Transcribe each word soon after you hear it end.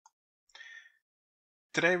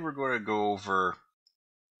Today we're going to go over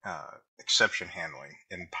exception handling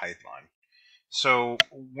in Python. So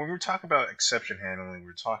when we talk about exception handling,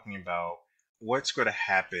 we're talking about what's going to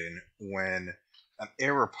happen when an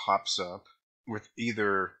error pops up with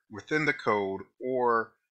either within the code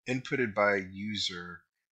or inputted by a user,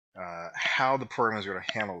 how the program is going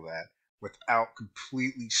to handle that without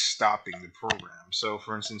completely stopping the program. So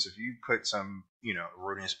for instance, if you put some,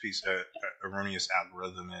 erroneous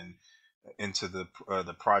algorithm into the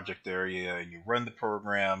project area and you run the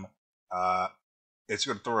program, uh, it's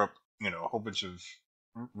going to throw up a whole bunch of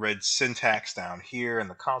red syntax down here in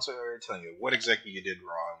the console area telling you what exactly you did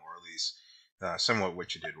wrong, or at least somewhat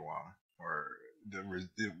what you did wrong, or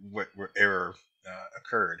what error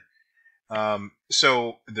occurred.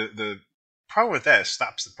 So the problem with that is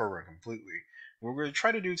stops the program completely. What we're going to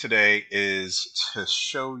try to do today is to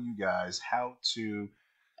show you guys how to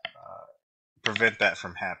prevent that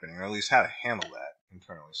from happening, or at least how to handle that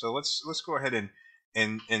internally. So let's go ahead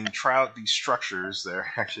and try out these structures.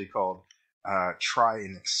 They're actually called try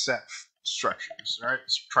and accept structures. All right,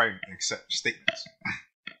 let's try and accept statements.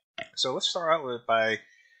 So let's start out with by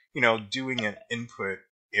doing an input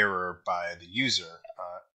error by the user,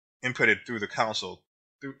 inputted through the console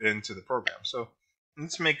into the program. So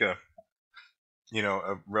let's make a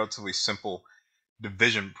relatively simple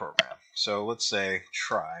division program. So let's say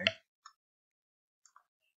try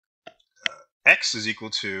x is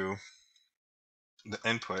equal to the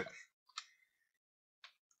input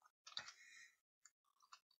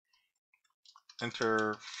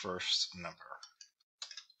enter first number,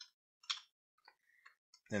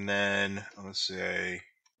 and then let's say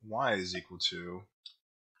y is equal to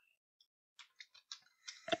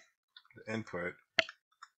the input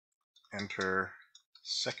enter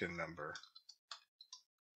second number.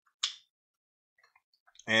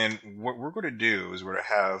 And what we're going to do is we're going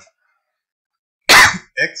to have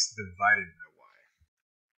x divided by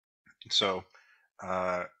y. So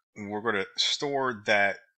we're going to store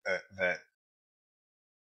that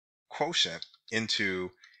quotient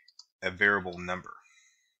into a variable number,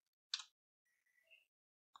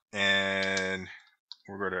 and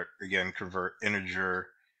we're going to again convert integer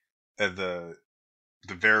the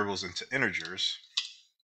variables into integers.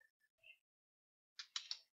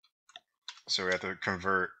 So we have to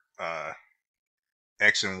convert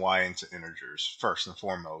x and y into integers first and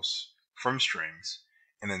foremost from strings,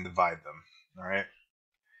 and then divide them. All right,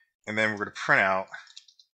 and then we're going to print out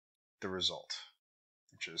the result,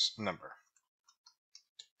 which is number.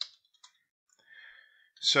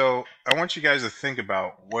 So I want you guys to think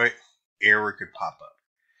about what error could pop up.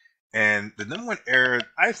 And the number one error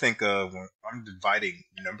I think of when I'm dividing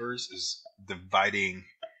numbers is dividing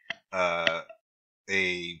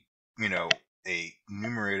a a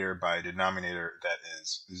numerator by a denominator that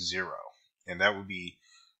is 0, and that would be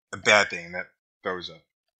a bad thing. That throws up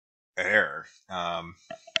an error.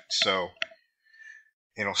 So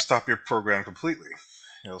it'll stop your program completely.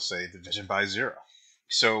 It'll say division by 0.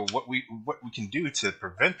 So what we can do to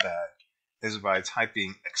prevent that is by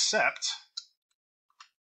typing except,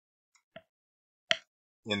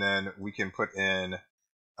 and then we can put in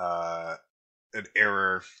an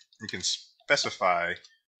error. We can specify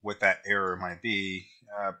what that error might be.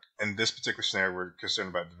 In this particular scenario, we're concerned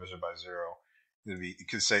about division by 0. You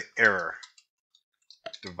could say error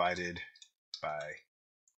divided by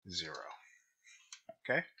 0.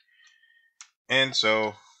 Okay, and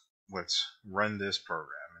so let's run this program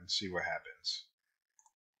and see what happens.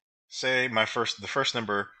 Say the first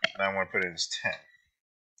number that I want to put in is 10.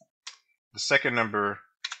 The second number,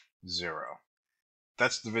 0.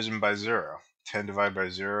 That's division by 0. 10 divided by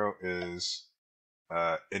 0 is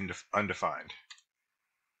undefined.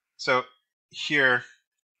 So here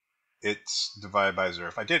it's divided by 0.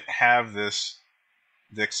 If I didn't have this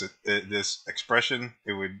expression,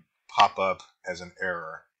 it would pop up as an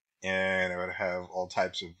error, and it would have all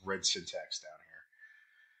types of red syntax down here.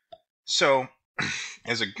 So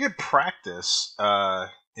as a good practice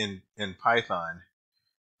in Python,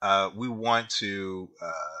 we want to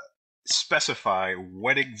specify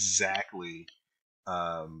what exactly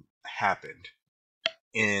happened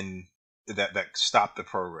in that stopped the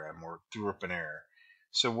program or threw up an error.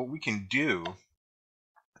 So what we can do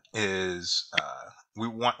is we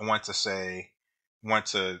want to say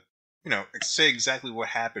exactly what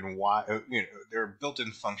happened, why. There are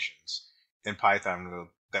built-in functions in Python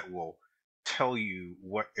that will tell you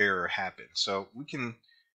what error happened. So we can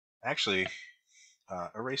actually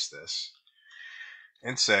erase this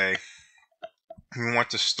and say we want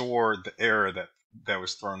to store the error that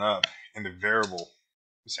was thrown up in the variable,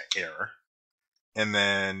 say error, and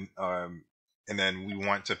then we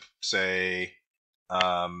want to say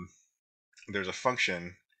there's a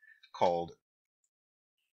function called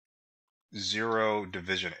zero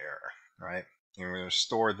division error, right? And we're going to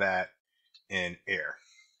store that in air.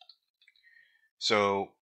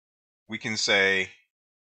 So we can say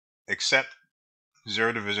accept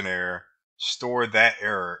zero division error, store that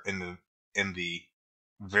error in the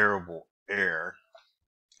variable air,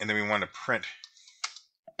 and then we want to print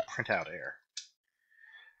out error.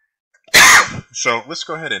 So let's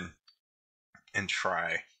go ahead and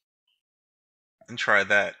try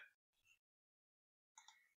that.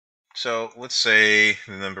 So let's say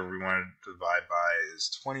the number we want to divide by is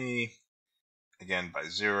 20, again by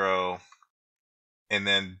 0, and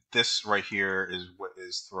then this right here is what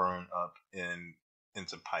is thrown up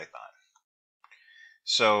into Python.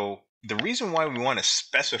 So the reason why we want to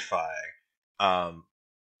specify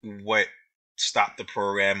what stopped the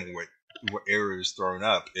program, what error is thrown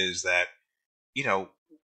up, is that, you know,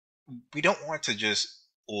 we don't want to just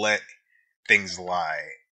let things lie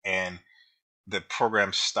and the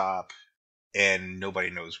program stop and nobody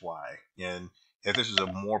knows why. And if this is a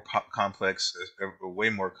more complex, a way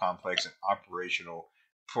more complex and operational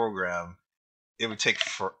program, it would take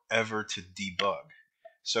forever to debug.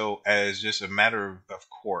 So as just a matter of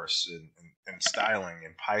course and styling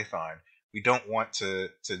in Python, we don't want to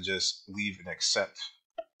just leave an accept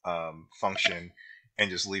function and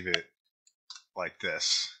just leave it like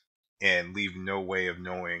this and leave no way of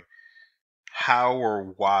knowing how or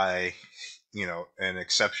why, you know, an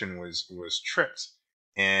exception was tripped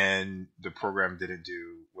and the program didn't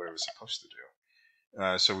do what it was supposed to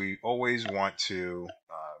do. So we always want to,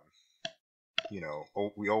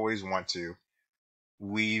 we always want to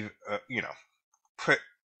leave,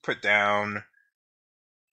 put down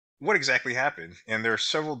what exactly happened. And there are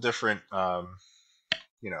several different,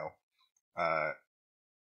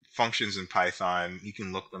 functions in Python. You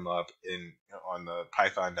can look them up on the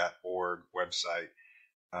python.org website.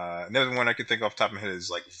 Another one I can think off the top of my head is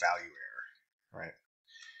like value error, right?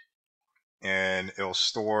 And it'll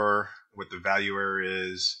store what the value error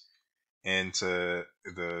is into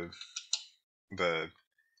the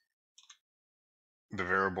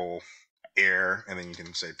variable air, and then you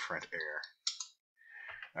can say print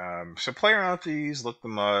air. So play around with these, look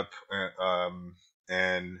them up,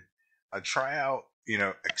 and try out,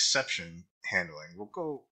 exception handling. We'll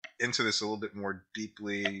go into this a little bit more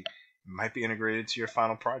deeply. It might be integrated to your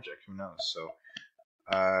final project. Who knows? So,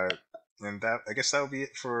 and that, I guess that'll be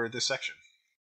it for this section.